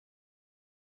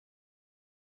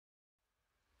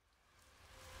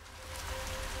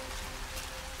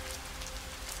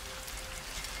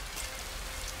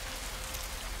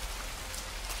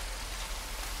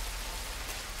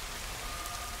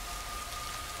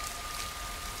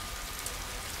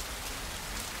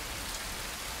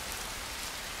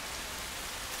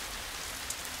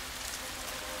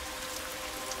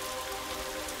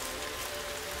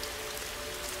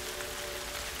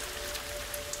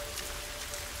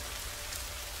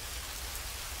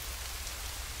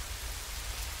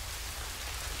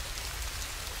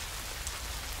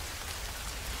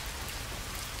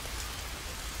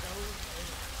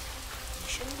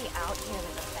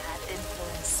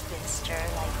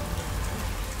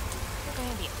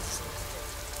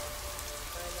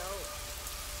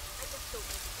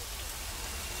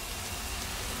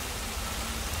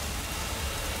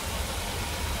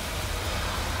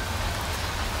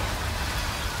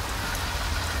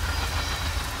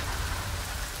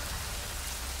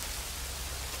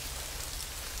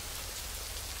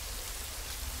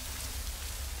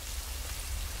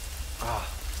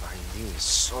He is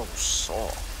so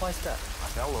sore. Why's that? I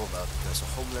fell over because a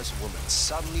homeless woman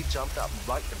suddenly jumped up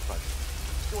right in front of me.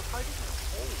 She was hiding in a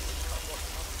hole in cardboard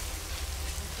cover.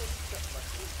 She couldn't get my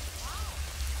foot.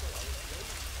 So I was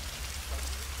waiting.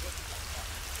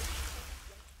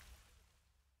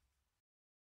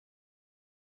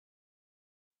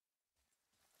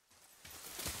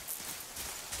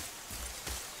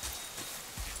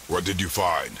 What did you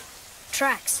find?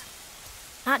 Tracks.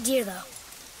 Not deer, though.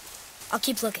 I'll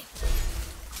keep looking.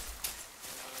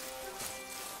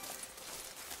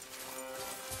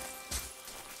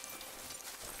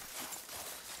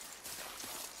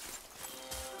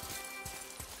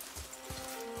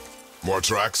 More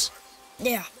tracks?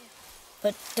 Yeah,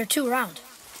 but they're too round.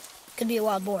 Could be a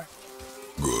wild boar.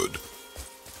 Good.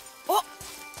 Oh!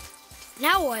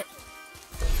 Now what?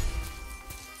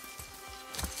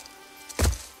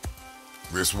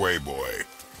 This way, boy.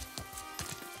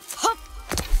 Hup!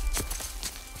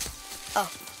 Oh.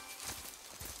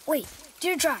 Wait,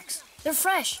 deer tracks. They're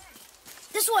fresh.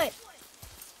 This way!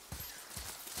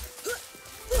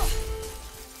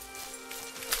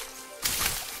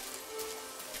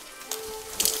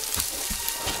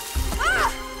 Ah!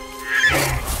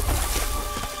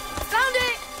 Found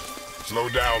it! Slow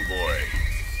down, boy.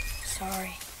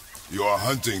 Sorry. You're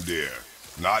hunting deer,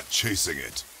 not chasing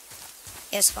it.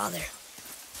 Yes, Father.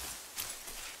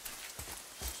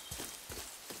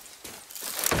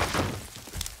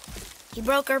 He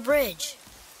broke our bridge.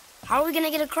 How are we gonna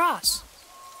get across?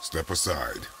 Step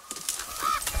aside.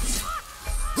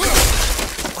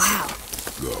 Wow.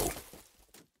 Go.